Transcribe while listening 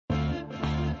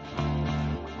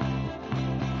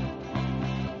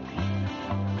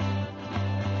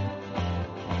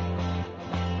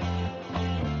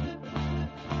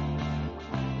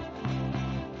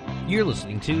You're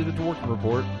listening to The Dworkin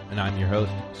Report, and I'm your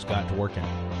host, Scott Dworkin.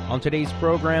 On today's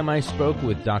program, I spoke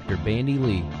with Dr. Bandy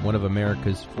Lee, one of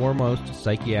America's foremost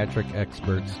psychiatric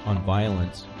experts on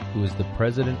violence, who is the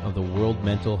president of the World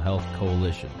Mental Health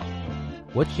Coalition.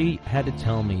 What she had to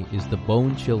tell me is the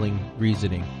bone-chilling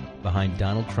reasoning behind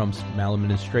Donald Trump's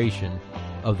maladministration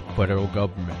of the federal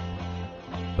government,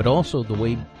 but also the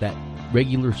way that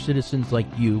regular citizens like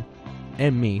you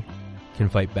and me can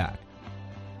fight back.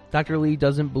 Dr. Lee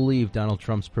doesn't believe Donald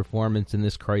Trump's performance in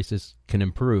this crisis can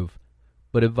improve,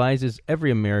 but advises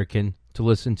every American to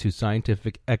listen to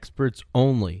scientific experts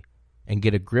only and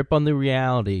get a grip on the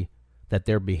reality that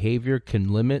their behavior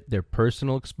can limit their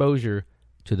personal exposure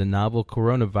to the novel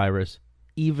coronavirus,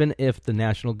 even if the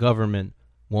national government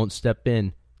won't step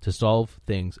in to solve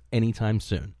things anytime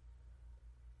soon.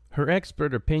 Her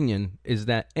expert opinion is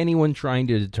that anyone trying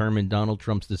to determine Donald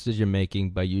Trump's decision-making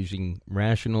by using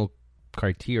rational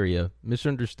criteria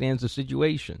misunderstands the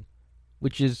situation,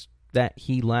 which is that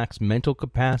he lacks mental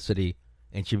capacity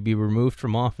and should be removed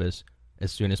from office as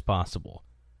soon as possible.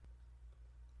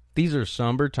 These are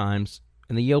somber times,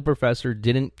 and the Yale professor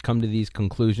didn't come to these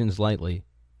conclusions lightly,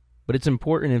 but it's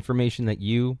important information that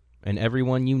you and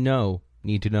everyone you know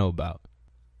need to know about.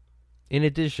 In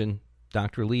addition,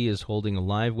 Dr. Lee is holding a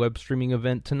live web streaming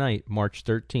event tonight, March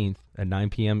 13th at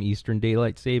 9 p.m. Eastern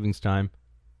Daylight Savings Time,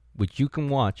 which you can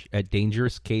watch at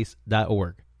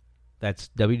dangerouscase.org. That's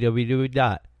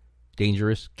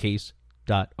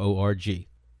www.dangerouscase.org.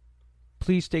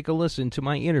 Please take a listen to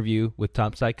my interview with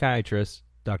top psychiatrist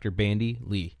Dr. Bandy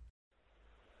Lee.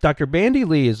 Dr. Bandy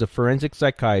Lee is a forensic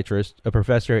psychiatrist, a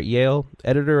professor at Yale,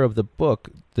 editor of the book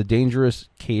The Dangerous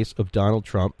Case of Donald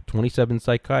Trump, 27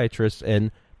 Psychiatrists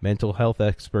and Mental Health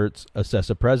Experts Assess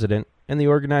a President, and the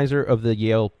organizer of the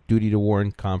Yale Duty to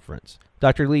Warn Conference.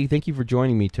 Dr. Lee, thank you for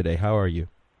joining me today. How are you?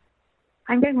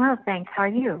 I'm doing well, thanks. How are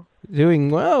you?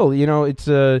 Doing well. You know, it's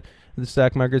the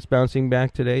stock market's bouncing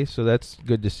back today, so that's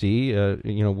good to see.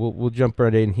 We'll jump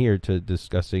right in here to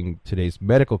discussing today's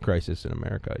medical crisis in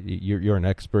America. You're an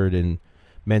expert in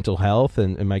mental health,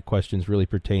 and my questions really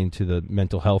pertain to the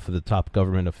mental health of the top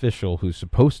government official who's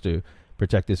supposed to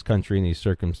protect this country in these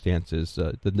circumstances.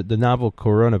 The novel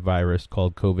coronavirus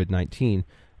called COVID-19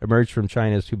 emerged from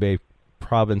China's Hubei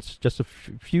province just a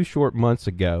few short months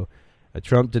ago.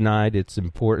 Trump denied its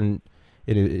importance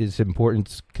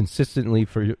consistently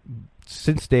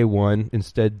since day one,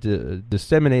 instead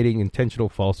disseminating intentional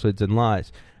falsehoods and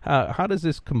lies. How does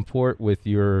this comport with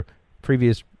your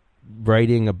previous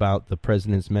writing about the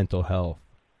president's mental health?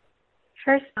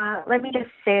 First, let me just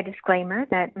say a disclaimer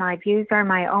that my views are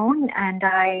my own, and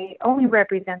I only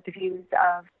represent the views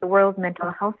of the World Mental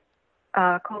Health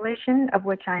Coalition, of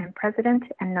which I am president,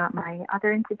 and not my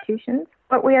other institutions.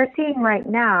 What we are seeing right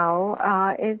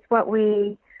now is what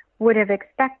we would have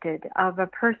expected of a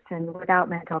person without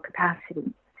mental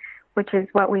capacity, which is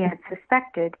what we had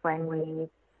suspected when we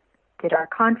did our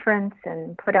conference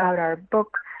and put out our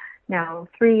book now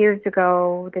 3 years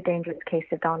ago, The Dangerous Case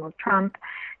of Donald Trump,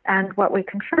 and what we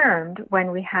confirmed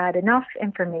when we had enough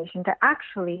information to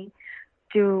actually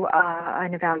do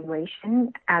an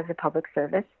evaluation as a public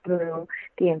service through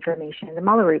the information in the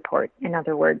Mueller report. In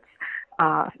other words,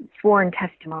 sworn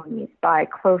testimonies by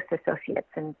close associates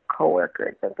and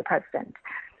coworkers of the president.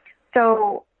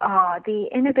 So the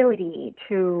inability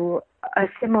to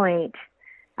assimilate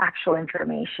actual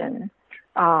information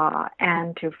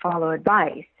and to follow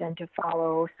advice and to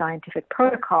follow scientific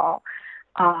protocol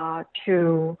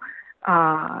to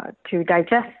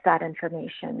digest that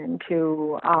information and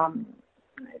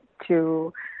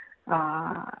to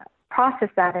process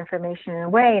that information in a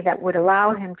way that would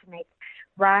allow him to make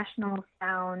rational,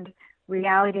 sound,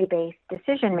 reality-based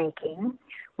decision-making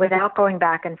without going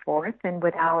back and forth and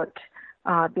without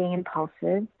being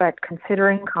impulsive, but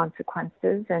considering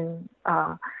consequences and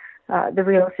the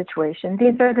real situation.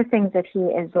 These are the things that he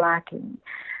is lacking.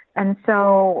 And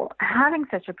so having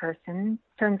such a person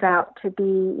turns out to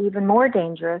be even more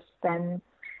dangerous than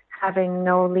having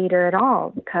no leader at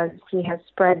all, because he has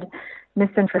spread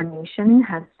misinformation,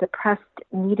 has suppressed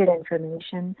needed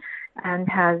information, and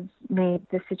has made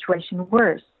the situation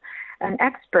worse. And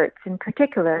experts in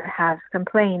particular have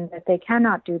complained that they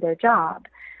cannot do their job,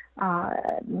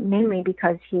 mainly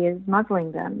because he is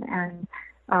muzzling them. And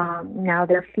now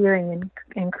they're fearing and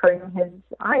incurring his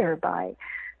ire by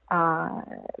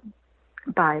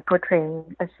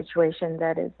portraying a situation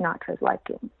that is not to his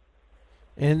liking.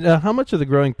 And how much of the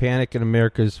growing panic in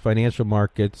America's financial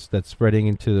markets that's spreading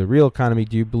into the real economy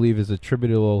do you believe is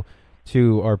attributable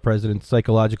to our president's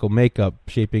psychological makeup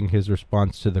shaping his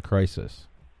response to the crisis?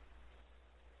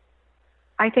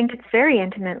 I think it's very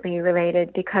intimately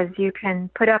related because you can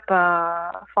put up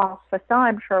a false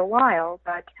facade for a while,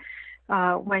 but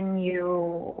when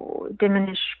you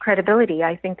diminish credibility,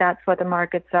 I think that's what the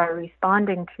markets are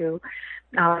responding to.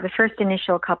 The first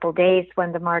initial couple days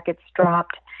when the markets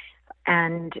dropped,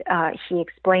 and he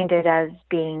explained it as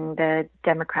being the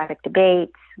Democratic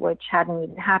debates, which hadn't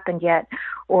even happened yet,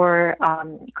 or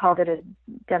called it a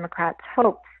Democrats'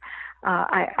 hoax.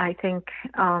 I think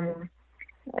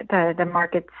the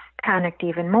markets panicked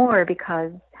even more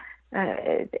because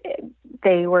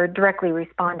they were directly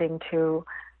responding to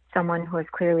someone who was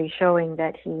clearly showing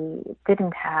that he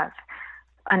didn't have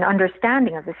an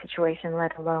understanding of the situation,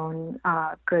 let alone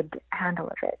a good handle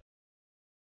of it.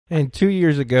 And 2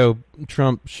 years ago,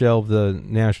 Trump shelved the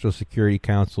National Security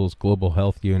Council's Global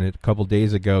Health Unit. A couple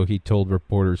days ago, he told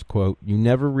reporters, quote, "You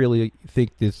never really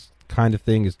think this kind of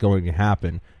thing is going to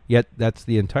happen. Yet that's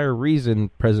the entire reason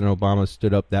President Obama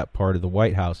stood up that part of the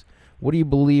White House." What do you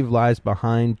believe lies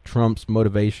behind Trump's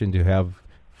motivation to have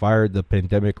fired the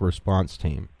pandemic response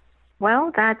team?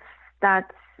 Well, that's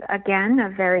again a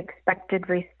very expected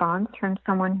response from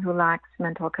someone who lacks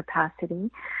mental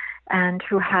capacity and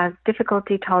who has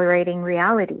difficulty tolerating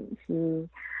reality. He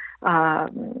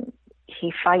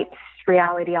fights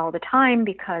reality all the time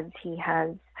because he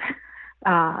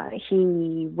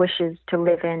wishes to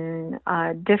live in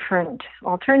a different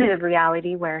alternative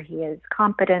reality where he is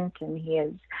competent and he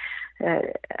is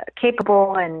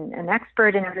capable and an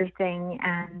expert in everything,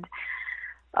 and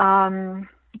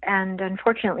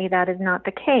unfortunately that is not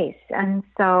the case. And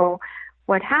so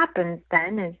what happens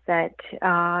then is that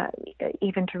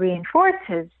even to reinforce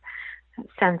his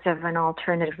sense of an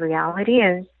alternative reality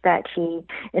is that he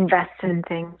invests in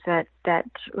things that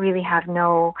really have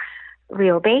no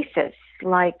real basis,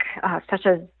 like such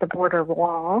as the border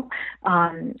wall,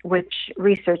 which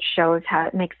research shows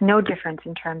it makes no difference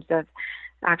in terms of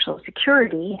actual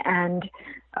security, and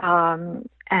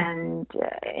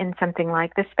in something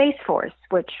like the Space Force,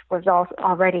 which was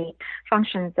already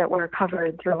functions that were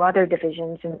covered through other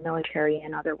divisions in the military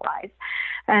and otherwise,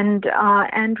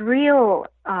 and real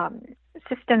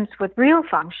systems with real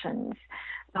functions,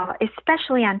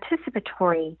 especially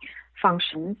anticipatory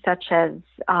functions such as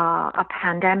a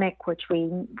pandemic, which we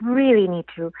really need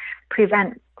to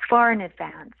prevent far in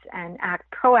advance and act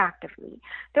proactively.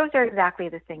 Those are exactly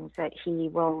the things that he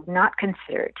will not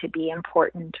consider to be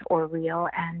important or real.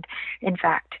 And in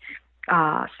fact,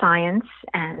 science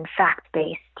and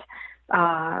fact-based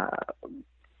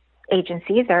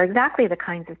agencies are exactly the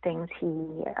kinds of things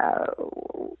he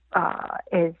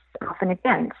is often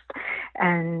against.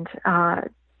 And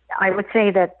I would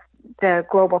say that the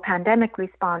global pandemic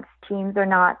response teams are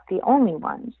not the only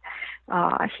ones.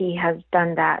 He has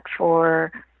done that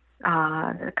for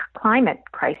the climate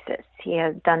crisis. He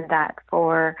has done that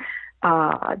for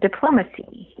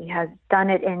diplomacy. He has done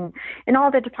it in all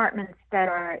the departments that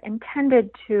are intended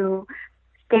to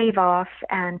stave off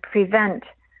and prevent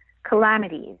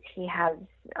calamities. He has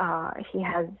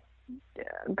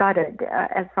gutted,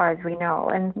 as far as we know,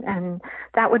 and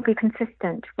that would be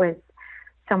consistent with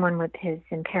someone with his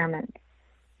impairment.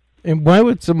 And why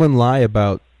would someone lie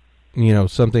about,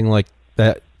 something like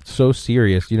that so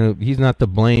serious? He's not to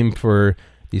blame for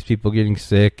these people getting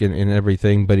sick and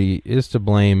everything, but he is to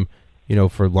blame,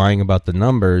 for lying about the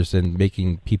numbers and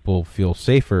making people feel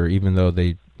safer, even though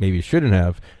they maybe shouldn't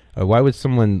have. Why would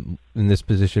someone in this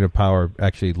position of power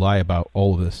actually lie about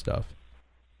all of this stuff?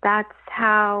 That's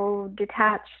how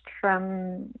detached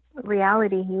from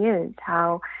reality he is,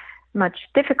 how much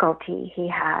difficulty he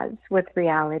has with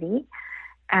reality,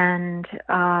 and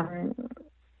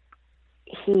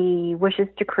he wishes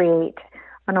to create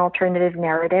an alternative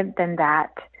narrative than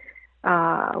that,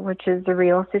 which is the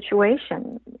real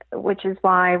situation, which is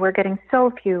why we're getting so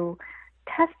few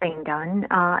tests being done.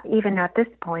 Even at this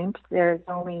point, there's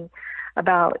only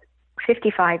about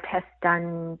 55 tests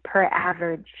done per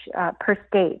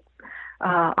state,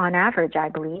 on average, I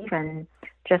believe, and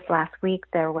just last week,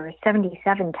 there were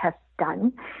 77 tests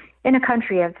done in a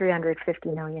country of 350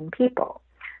 million people.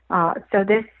 So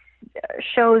this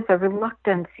shows a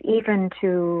reluctance even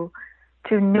to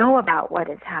know about what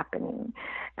is happening.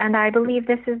 And I believe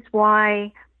this is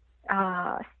why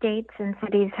states and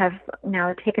cities have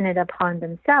now taken it upon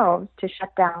themselves to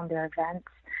shut down their events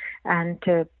and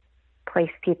to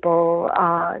place people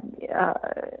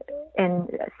in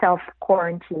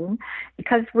self-quarantine,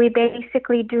 because we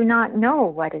basically do not know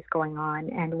what is going on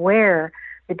and where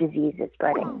the disease is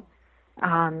spreading.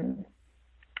 And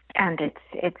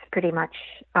it's pretty much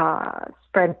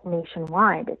spread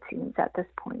nationwide, it seems, at this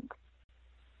point.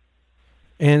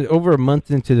 And over a month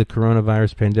into the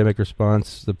coronavirus pandemic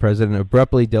response, the president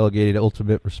abruptly delegated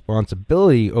ultimate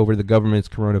responsibility over the government's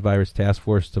coronavirus task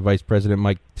force to Vice President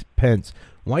Mike Pence.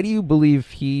 Why do you believe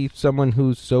he, someone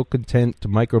who's so content to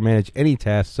micromanage any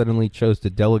task, suddenly chose to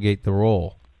delegate the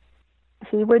role?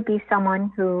 He would be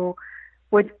someone who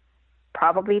would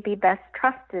probably be best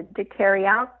trusted to carry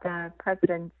out the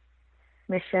president's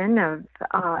mission of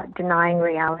denying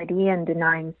reality and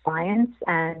denying science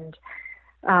and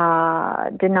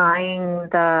denying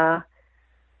the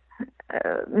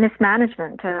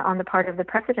mismanagement on the part of the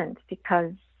president,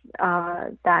 because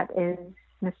that is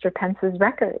Mr. Pence's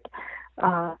record.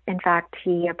 In fact,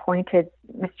 he appointed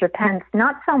Mr. Pence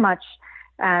not so much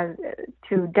as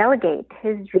to delegate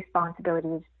his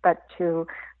responsibilities, but to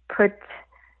put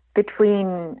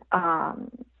between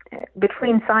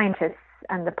scientists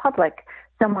and the public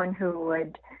someone who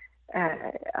would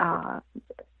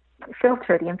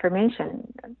filter the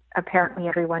information. Apparently,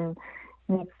 everyone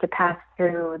needs to pass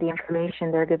through the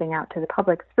information they're giving out to the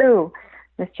public through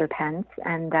Mr. Pence,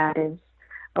 and that is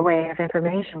a way of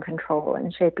information control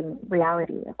and shaping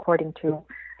reality according to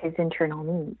his internal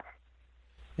needs.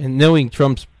 And knowing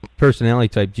Trump's personality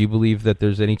type, do you believe that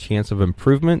there's any chance of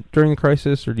improvement during the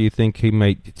crisis, or do you think he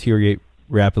might deteriorate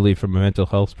rapidly from a mental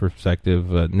health perspective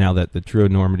now that the true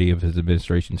enormity of his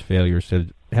administration's failures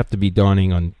have to be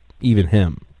dawning on even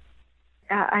him?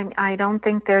 I don't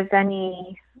think there's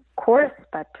any course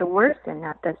but to worsen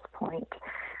at this point.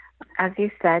 As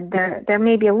you said, there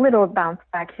may be a little bounce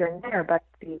back here and there, but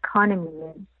the economy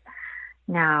is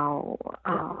now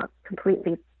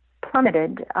completely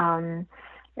plummeted, and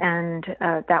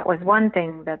that was one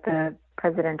thing that the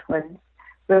president was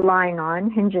relying on,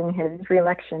 hinging his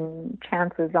reelection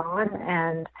chances on,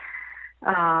 and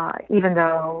even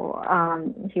though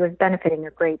he was benefiting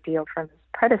a great deal from his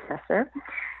predecessor.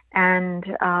 And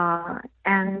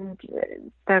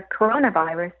the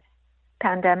coronavirus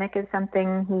pandemic is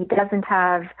something he doesn't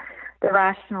have the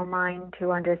rational mind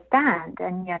to understand,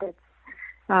 and yet it's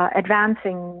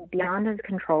advancing beyond his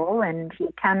control, and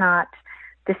he cannot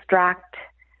distract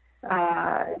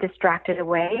it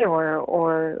away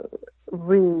or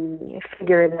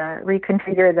reconfigure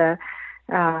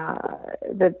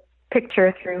the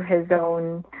picture through his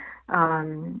own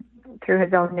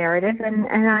narrative,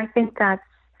 and I think that's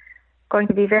going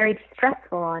to be very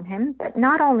stressful on him. But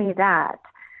not only that,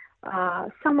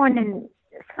 someone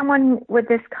with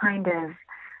this kind of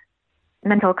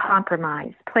mental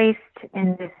compromise placed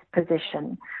in this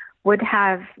position would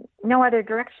have no other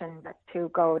direction but to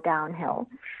go downhill.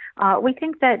 We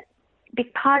think that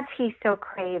because he so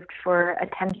craved for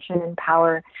attention and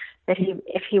power, that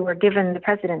if he were given the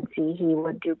presidency, he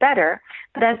would do better.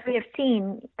 But as we have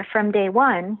seen from day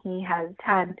one, he has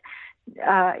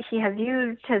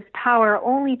used his power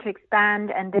only to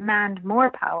expand and demand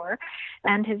more power,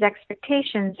 and his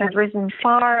expectations have risen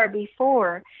far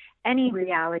before any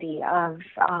reality of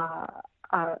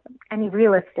any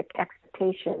realistic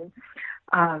expectation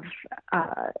of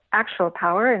actual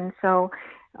power. And so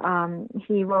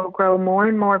he will grow more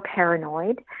and more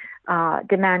paranoid,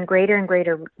 demand greater and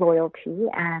greater loyalty,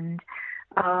 and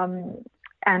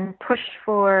push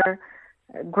for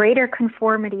greater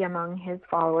conformity among his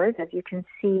followers. As you can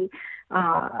see,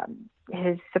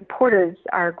 his supporters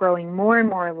are growing more and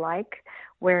more alike,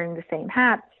 wearing the same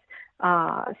hats,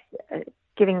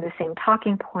 giving the same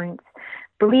talking points,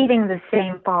 believing the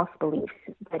same false beliefs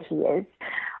that he is.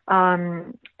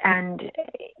 And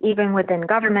even within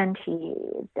government,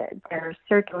 they're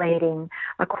circulating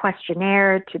a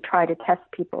questionnaire to try to test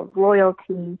people's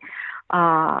loyalty,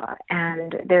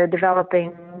 and they're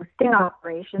developing sting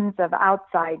operations of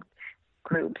outside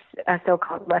groups,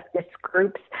 so-called leftist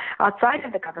groups outside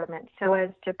of the government, so as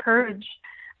to purge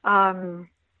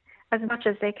as much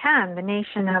as they can the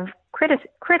nation of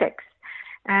critics.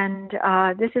 And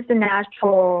this is the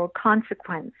natural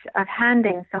consequence of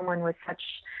handing someone with such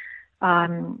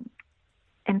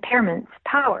impairments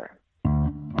power.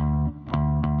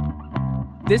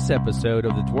 This episode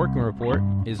of the Dworkin Report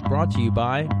is brought to you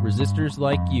by resistors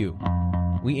like you.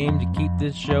 We aim to keep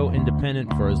this show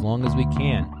independent for as long as we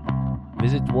can.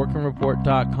 Visit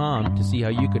dworkinreport.com to see how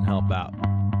you can help out.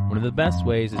 One of the best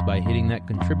ways is by hitting that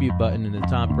contribute button in the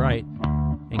top right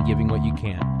and giving what you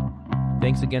can.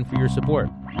 Thanks again for your support.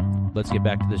 Let's get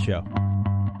back to the show.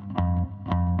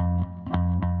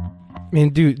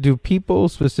 And do people,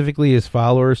 specifically his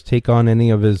followers, take on any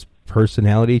of his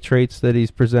personality traits that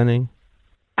he's presenting?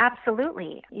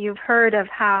 Absolutely. You've heard of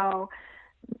how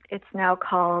it's now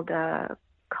called a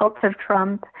cult of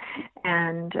Trump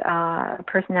and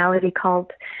personality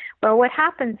cult. Well, what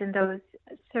happens in those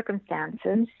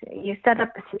circumstances, you set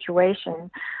up a situation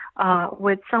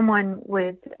with someone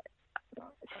with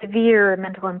severe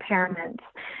mental impairments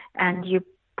and you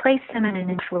place them in an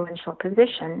influential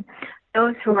position,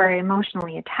 those who are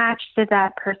emotionally attached to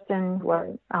that person, who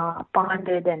are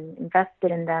bonded and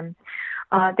invested in them,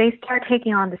 they start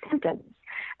taking on the symptoms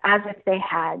as if they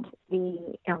had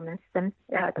the illness,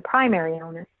 the primary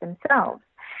illness themselves.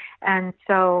 And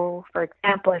so, for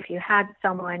example, if you had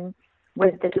someone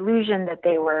with the delusion that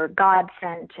they were God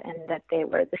sent and that they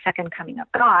were the second coming of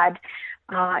God,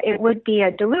 it would be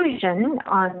a delusion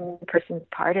on the person's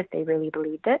part if they really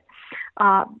believed it.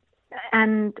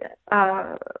 And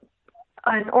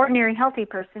an ordinary healthy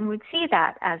person would see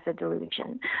that as a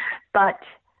delusion. But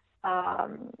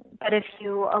if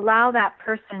you allow that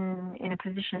person in a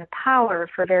position of power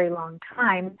for a very long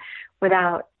time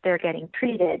without their getting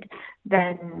treated,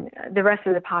 then the rest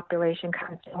of the population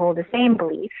comes to hold the same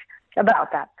belief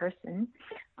about that person,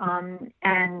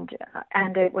 and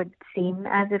it would seem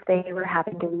as if they were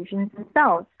having delusions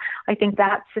themselves. I think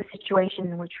that's the situation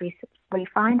in which we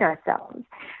find ourselves.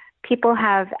 People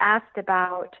have asked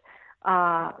about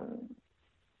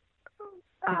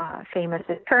famous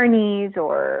attorneys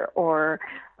or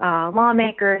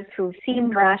lawmakers who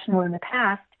seemed rational in the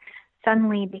past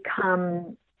suddenly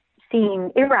become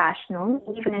seem irrational,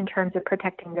 even in terms of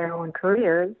protecting their own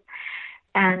careers.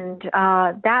 And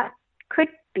that could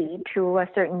be, to a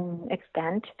certain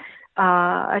extent,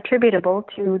 attributable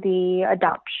to the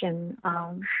adoption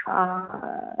of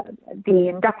the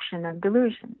induction of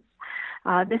delusions.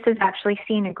 This is actually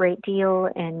seen a great deal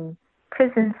in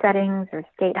prison settings or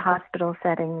state hospital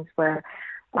settings where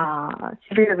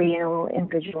severely ill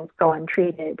individuals go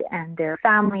untreated and their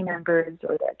family members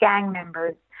or their gang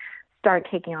members start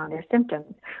taking on their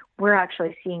symptoms. We're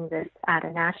actually seeing this at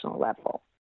a national level.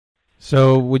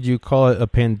 So would you call it a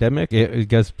pandemic? I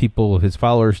guess his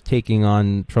followers taking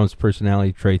on Trump's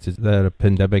personality traits, is that a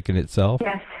pandemic in itself?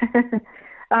 Yes.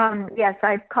 Yes,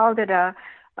 I've called it a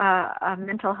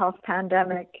mental health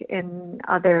pandemic in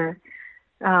other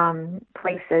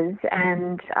places,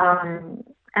 and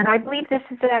I believe this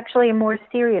is actually a more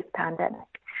serious pandemic.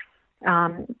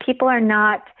 People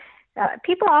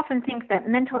often think that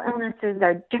mental illnesses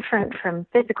are different from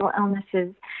physical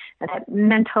illnesses, and that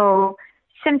mental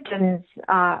symptoms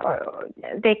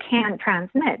they can't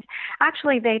transmit.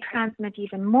 Actually, they transmit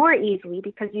even more easily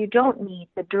because you don't need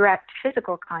the direct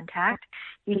physical contact.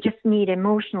 You just need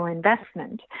emotional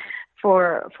investment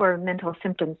for mental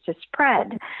symptoms to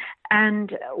spread.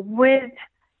 And with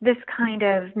this kind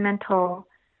of mental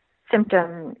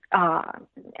symptom,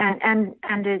 and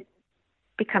it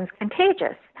becomes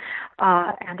contagious,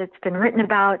 and it's been written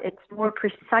about. It's more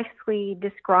precisely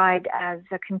described as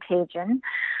a contagion.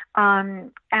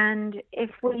 And if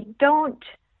we don't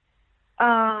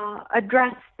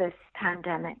address this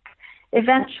pandemic,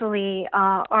 eventually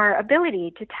our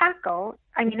ability to tackle,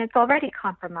 it's already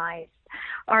compromised.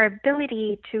 Our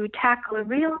ability to tackle a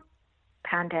real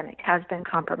pandemic has been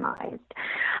compromised.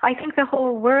 I think the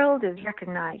whole world is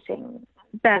recognizing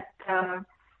that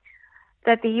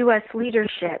the U.S.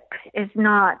 leadership is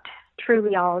not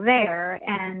truly all there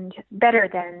and better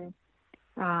than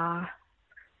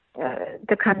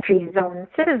the country's own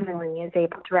citizenry is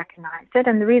able to recognize it.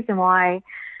 And the reason why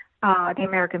the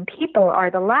American people are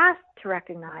the last to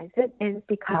recognize it is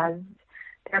because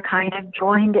they're kind of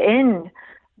joined in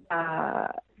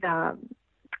the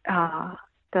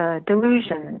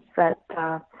delusions that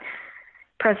the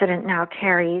president now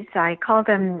carries. I call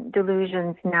them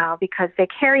delusions now because they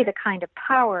carry the kind of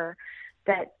power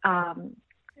that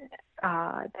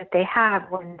they have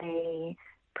when they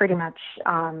pretty much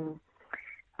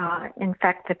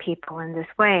infect the people in this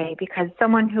way. Because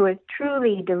someone who is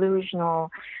truly delusional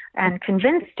and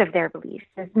convinced of their beliefs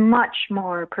is much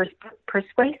more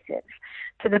persuasive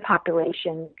to the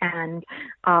population and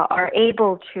are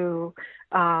able to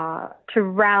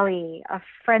rally a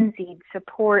frenzied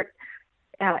support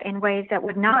in ways that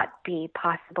would not be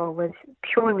possible with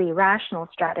purely rational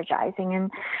strategizing.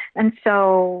 And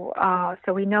so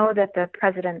we know that the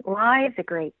president lies a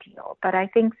great deal, but I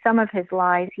think some of his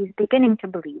lies he's beginning to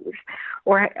believe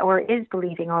or is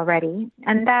believing already,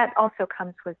 and that also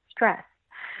comes with stress.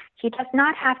 He does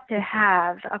not have to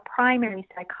have a primary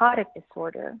psychotic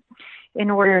disorder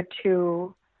in order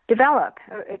to develop,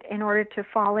 in order to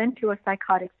fall into a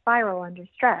psychotic spiral under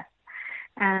stress.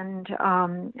 And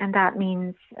that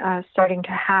means starting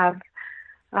to have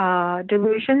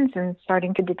delusions and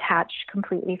starting to detach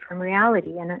completely from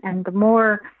reality. And the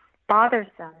more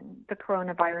bothersome the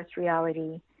coronavirus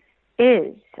reality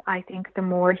is, I think the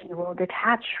more he will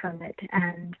detach from it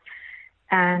and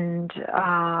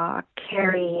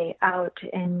carry out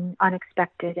in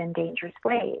unexpected and dangerous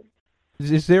ways.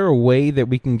 Is there a way that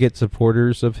we can get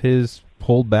supporters of his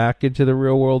pulled back into the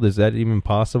real world? Is that even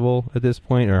possible at this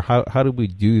point? Or how do we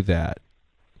do that?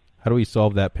 How do we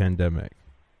solve that pandemic?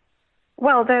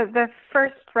 Well, the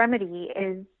first remedy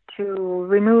is to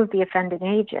remove the offending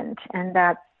agent, and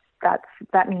that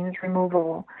means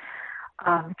removal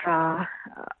of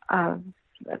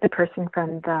the person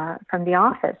from the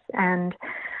office, and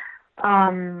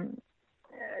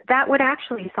that would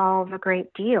actually solve a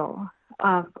great deal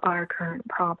of our current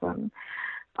problem.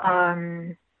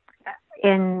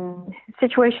 In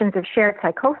situations of shared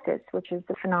psychosis, which is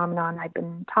the phenomenon I've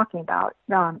been talking about,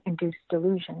 induced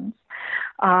delusions,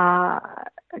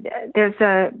 there's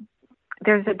a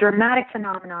dramatic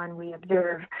phenomenon we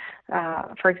observe.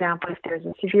 For example, if there's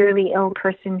a severely ill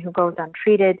person who goes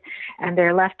untreated and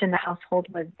they're left in the household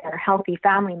with their healthy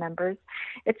family members,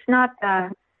 it's not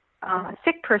the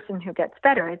sick person who gets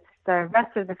better, it's the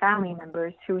rest of the family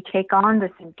members who take on the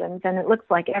symptoms, and it looks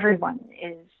like everyone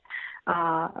is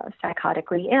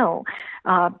psychotically ill.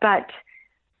 But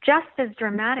just as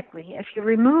dramatically, if you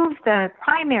remove the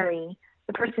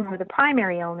person with the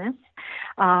primary illness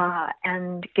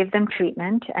and give them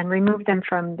treatment and remove them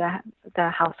from the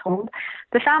household,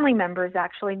 the family members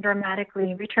actually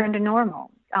dramatically return to normal,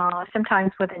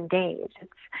 sometimes within days.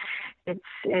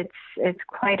 It's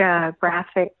quite a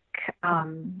graphic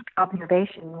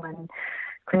observation when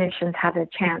clinicians have a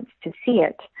chance to see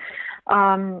it.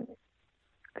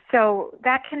 So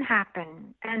that can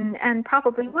happen, and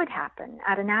probably would happen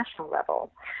at a national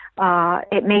level.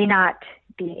 It may not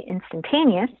be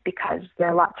instantaneous because there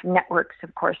are lots of networks,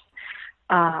 of course,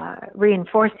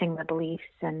 reinforcing the beliefs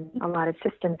and a lot of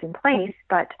systems in place,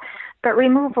 but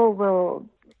removal will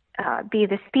be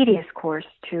the speediest course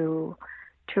to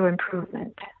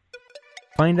improvement.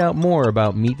 Find out more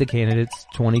about Meet the Candidates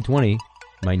 2020,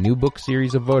 my new book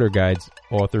series of voter guides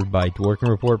authored by Dworkin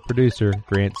Report producer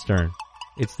Grant Stern.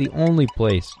 It's the only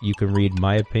place you can read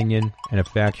my opinion and a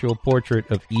factual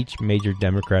portrait of each major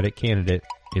Democratic candidate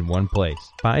in one place.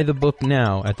 Buy the book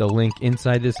now at the link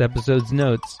inside this episode's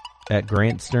notes at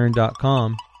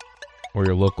grantstern.com or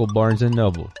your local Barnes &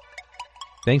 Noble.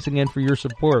 Thanks again for your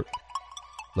support.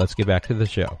 Let's get back to the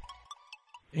show.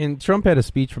 And Trump had a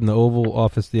speech from the Oval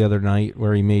Office the other night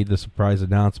where he made the surprise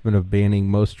announcement of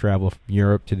banning most travel from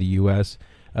Europe to the U.S.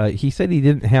 He said he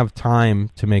didn't have time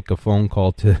to make a phone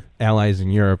call to allies in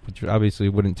Europe, which obviously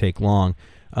wouldn't take long.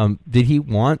 Did he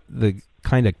want the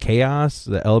kind of chaos,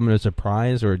 the element of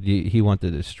surprise, or did he want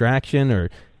the distraction or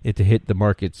it to hit the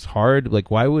markets hard?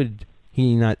 Like, why would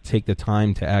he not take the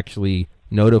time to actually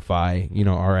notify,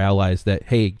 our allies that,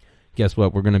 hey, guess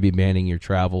what, we're going to be banning your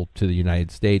travel to the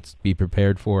United States, be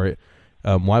prepared for it?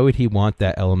 Why would he want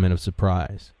that element of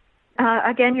surprise?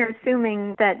 Again, you're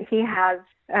assuming that he has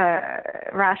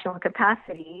rational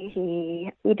capacity.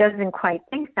 He doesn't quite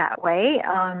think that way.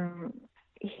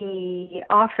 He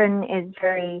often is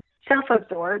very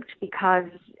self-absorbed because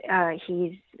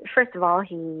first of all,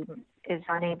 he is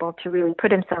unable to really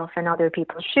put himself in other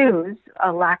people's shoes.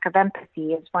 A lack of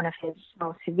empathy is one of his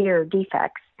most severe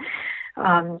defects.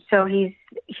 So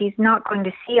he's not going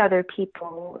to see other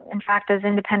people, in fact, as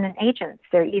independent agents.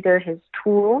 They're either his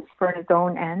tools for his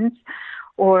own ends,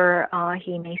 or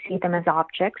he may see them as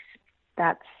objects.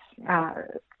 That's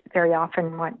very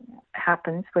often what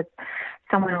happens with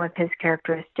someone with his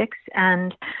characteristics.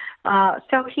 And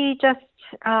so he just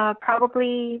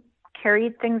probably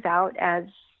carried things out as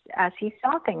he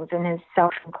saw things in his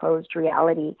self-enclosed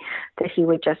reality, that he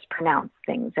would just pronounce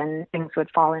things and things would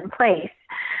fall in place.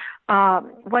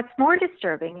 What's more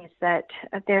disturbing is that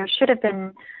there should have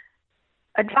been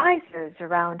advisors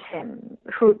around him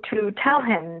who to tell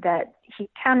him that he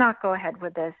cannot go ahead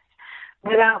with this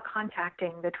without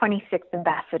contacting the 26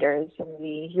 ambassadors in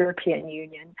the European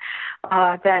Union,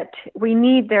 that we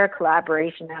need their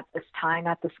collaboration at this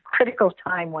critical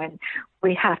time when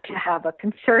we have to have a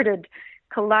concerted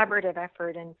collaborative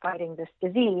effort in fighting this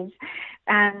disease.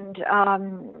 And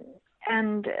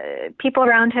people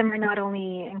around him are not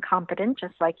only incompetent,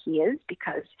 just like he is,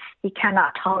 because he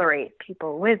cannot tolerate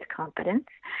people with competence,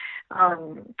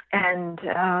 and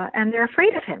they're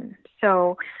afraid of him.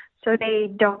 So they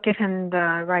don't give him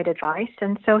the right advice,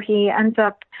 and so he ends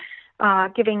up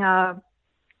giving a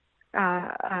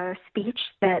speech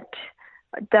that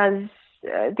does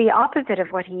the opposite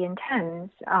of what he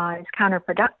intends. Is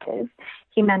counterproductive.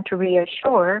 He meant to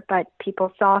reassure, but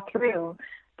people saw through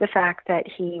the fact that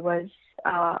he was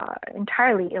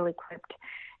entirely ill-equipped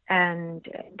and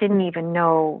didn't even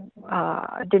understand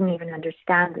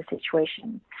the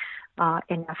situation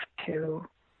enough to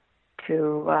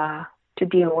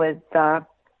deal with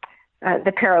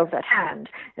the perils at hand,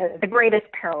 the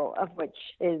greatest peril of which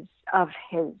is of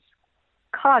his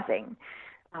causing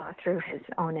through his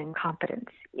own incompetence.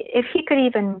 If he could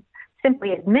even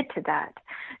simply admit to that,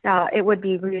 it would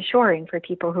be reassuring for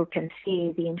people who can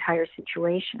see the entire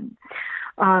situation.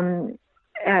 And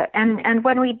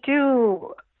when we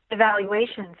do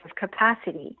evaluations of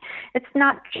capacity, it's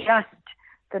not just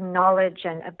the knowledge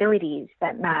and abilities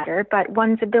that matter, but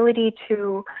one's ability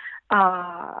to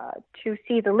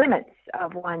see the limits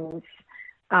of one's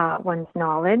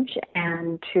knowledge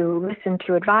and to listen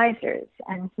to advisors.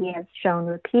 And he has shown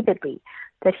repeatedly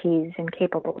that he's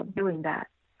incapable of doing that.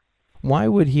 Why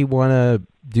would he want to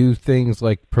do things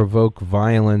like provoke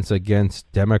violence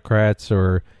against Democrats,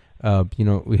 or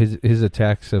his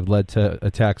attacks have led to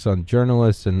attacks on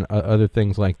journalists and other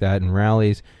things like that in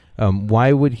rallies?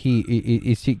 Why would he?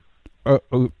 Is he?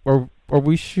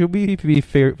 Should we be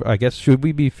fair? I guess should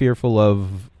we be fearful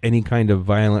of any kind of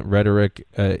violent rhetoric?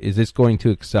 Is this going to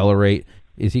accelerate?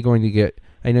 Is he going to get?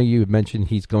 I know you mentioned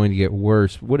he's going to get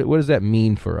worse. What does that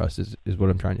mean for us? Is what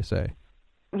I'm trying to say.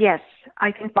 Yes,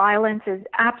 I think violence is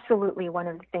absolutely one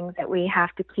of the things that we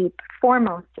have to keep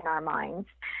foremost in our minds.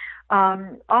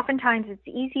 Oftentimes it's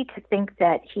easy to think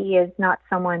that he is not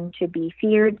someone to be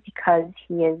feared because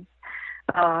he is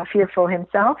fearful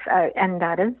himself, and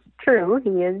that is true.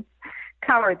 He is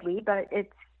cowardly, but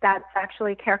that's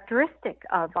actually characteristic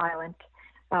of violent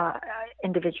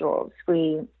individuals.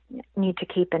 We need to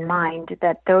keep in mind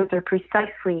that those are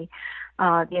precisely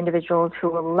the individuals who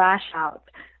will lash out,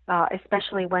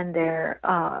 especially when their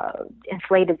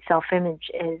inflated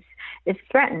self-image is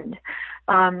threatened.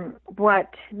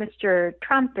 What Mr.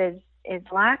 Trump is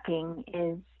lacking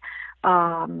is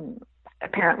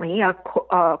apparently a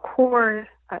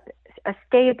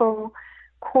stable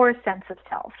core sense of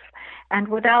self, and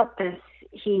without this,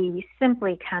 he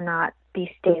simply cannot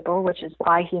be stable, which is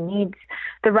why he needs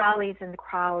the rallies and the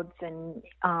crowds, and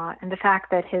the fact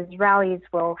that his rallies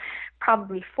will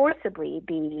probably forcibly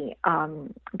be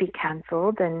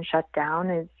canceled and shut down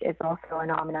is also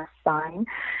an ominous sign,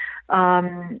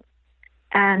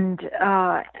 and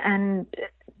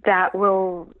that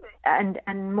will and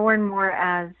more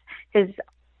as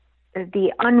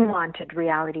the unwanted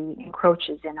reality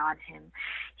encroaches in on him,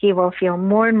 he will feel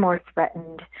more and more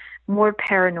threatened, more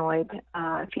paranoid,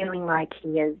 feeling like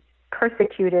he is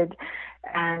persecuted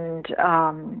and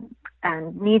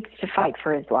needs to fight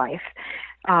for his life.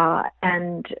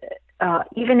 And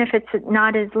even if it's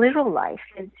not his literal life,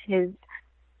 his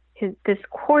this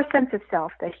core sense of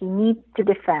self that he needs to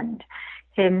defend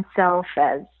himself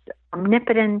as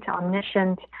omnipotent,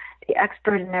 omniscient, the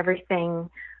expert in everything,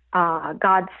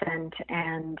 God sent,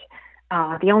 and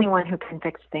the only one who can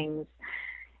fix things.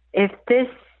 If this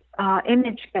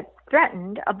image gets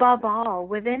threatened, above all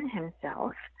within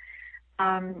himself,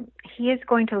 he is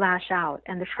going to lash out.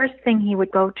 And the first thing he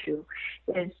would go to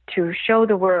is to show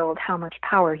the world how much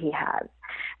power he has.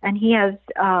 And he has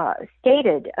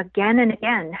stated again and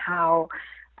again how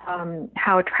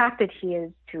attracted he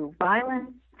is to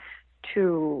violence,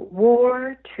 to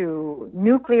war, to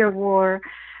nuclear war.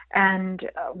 And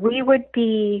we would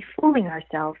be fooling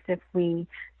ourselves if we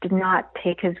did not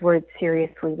take his words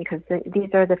seriously, because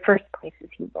these are the first places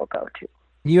he will go to.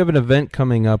 You have an event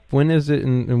coming up. When is it,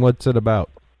 and what's it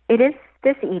about? It is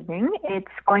this evening.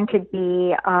 It's going to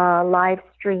be a live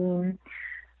stream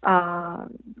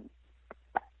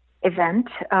event.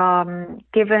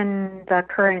 Given the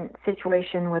current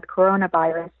situation with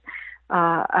coronavirus,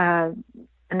 a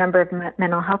number of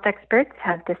mental health experts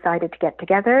have decided to get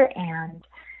together and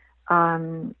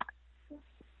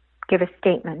give a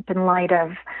statement in light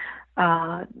of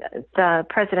the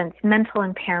president's mental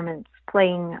impairments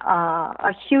playing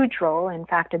a huge role, in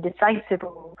fact, a decisive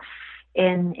role,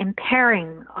 in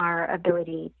impairing our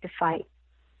ability to fight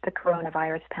the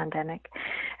coronavirus pandemic.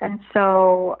 And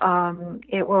so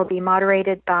it will be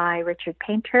moderated by Richard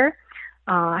Painter,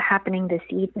 happening this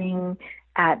evening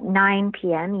at 9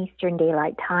 p.m. Eastern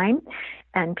Daylight Time.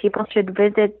 And people should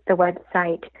visit the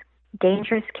website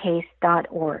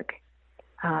dangerouscase.org.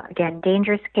 Again,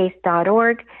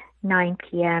 dangerouscase.org, 9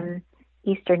 p.m.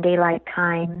 Eastern Daylight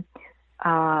Time.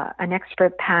 An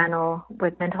expert panel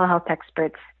with mental health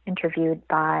experts interviewed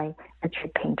by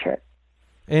Richard Painter.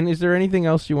 And is there anything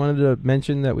else you wanted to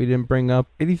mention that we didn't bring up?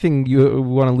 Anything you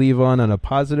want to leave on a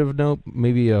positive note?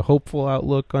 Maybe a hopeful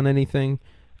outlook on anything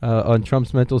on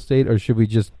Trump's mental state? Or should we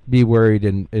just be worried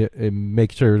and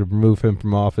make sure to remove him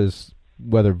from office,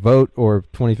 whether vote or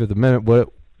 25th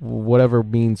Amendment, whatever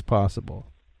means possible?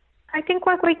 I think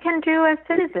what we can do as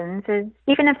citizens is,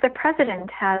 even if the president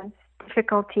has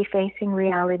difficulty facing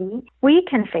reality, we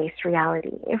can face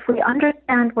reality. If we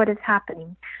understand what is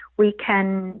happening, we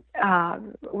can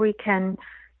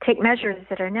take measures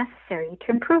that are necessary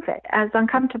to improve it. As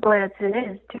uncomfortable as it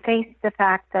is to face the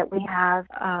fact that we have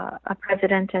a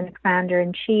president and a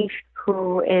commander-in-chief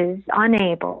who is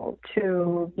unable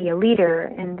to be a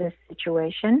leader in this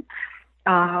situation,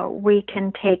 we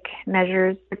can take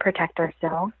measures to protect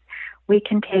ourselves. We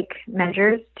can take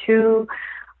measures to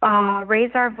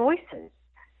raise our voices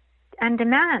and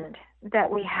demand that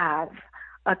we have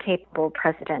a capable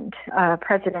president, a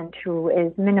president who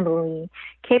is minimally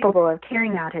capable of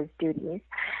carrying out his duties,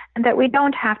 and that we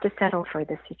don't have to settle for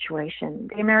this situation.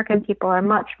 The American people are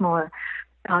much more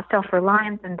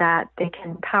self-reliant than that. They can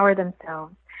empower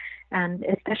themselves, and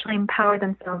especially empower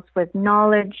themselves with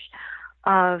knowledge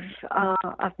of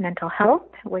mental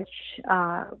health, which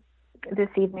this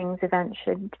evening's event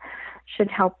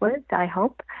should help with, I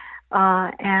hope,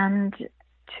 and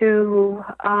to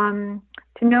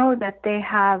know that they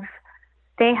have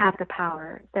the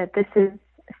power, that this is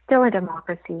still a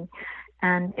democracy,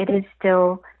 and it is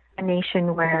still a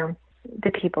nation where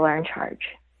the people are in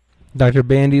charge. Dr.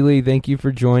 Bandy Lee, thank you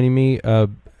for joining me.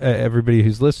 Everybody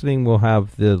who's listening will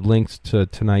have the links to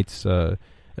tonight's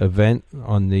event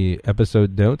on the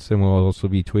episode notes, and we'll also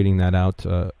be tweeting that out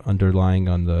underlying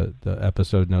on the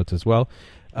episode notes as well.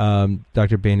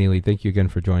 Dr. Bandy Lee, thank you again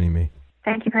for joining me.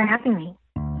 Thank you for having me.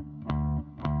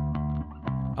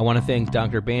 I want to thank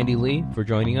Dr. Bandy Lee for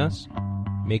joining us.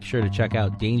 Make sure to check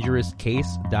out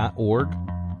dangerouscase.org.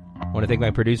 I want to thank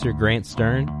my producer, Grant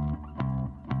Stern.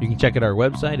 You can check out our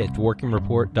website at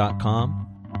dworkinreport.com.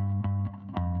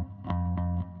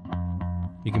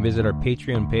 You can visit our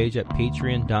Patreon page at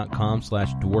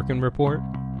patreon.com/dworkinreport.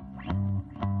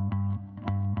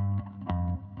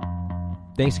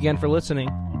 Thanks again for listening.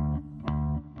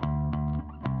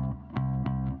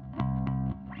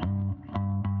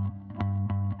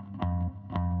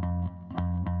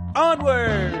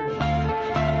 Onward!